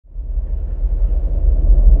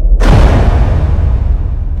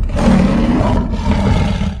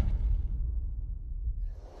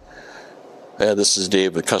This is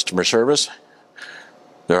Dave with customer service.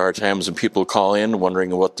 There are times when people call in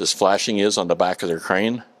wondering what this flashing is on the back of their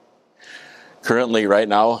crane. Currently, right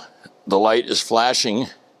now, the light is flashing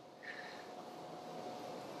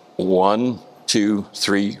 1, 2,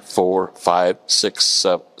 3, 4, 5, 6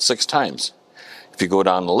 times. If you go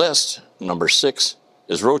down the list, number 6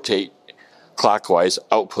 is rotate clockwise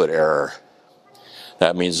output error.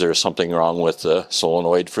 That means there's something wrong with the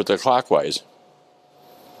solenoid for the clockwise.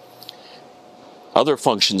 Other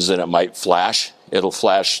functions that it might flash, it'll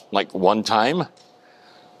flash like one time,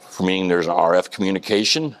 meaning there's an RF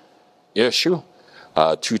communication issue.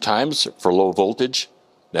 2 times for low voltage,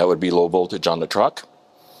 that would be low voltage on the truck.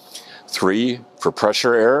 3 for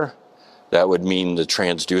pressure error, that would mean the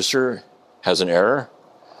transducer has an error.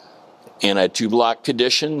 Anti-2 block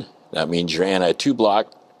condition, that means your anti-2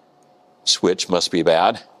 block switch must be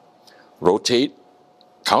bad. Rotate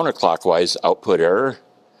counterclockwise output error,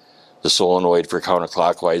 the solenoid for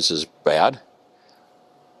counterclockwise is bad.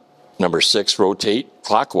 Number 6, rotate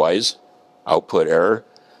clockwise output error.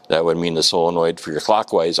 That would mean the solenoid for your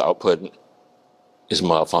clockwise output is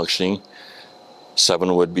malfunctioning.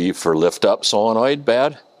 7 would be for lift up solenoid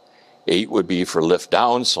bad. 8 would be for lift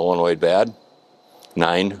down solenoid bad.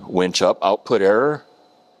 9, winch up output error.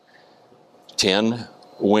 10,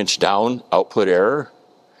 winch down output error.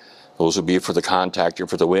 Those would be for the contactor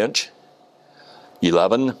for the winch.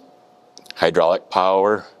 11, hydraulic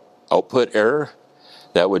power output error.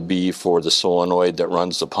 That would be for the solenoid that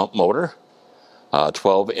runs the pump motor.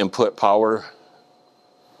 12, input power.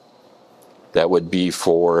 That would be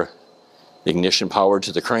for the ignition power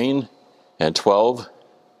to the crane. And 12,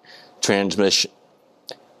 transmitting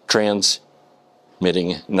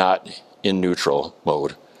not in neutral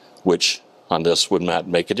mode, which on this would not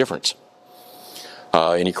make a difference.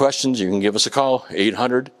 Any questions, you can give us a call,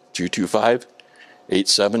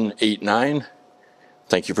 800-225-8789.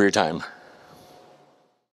 Thank you for your time.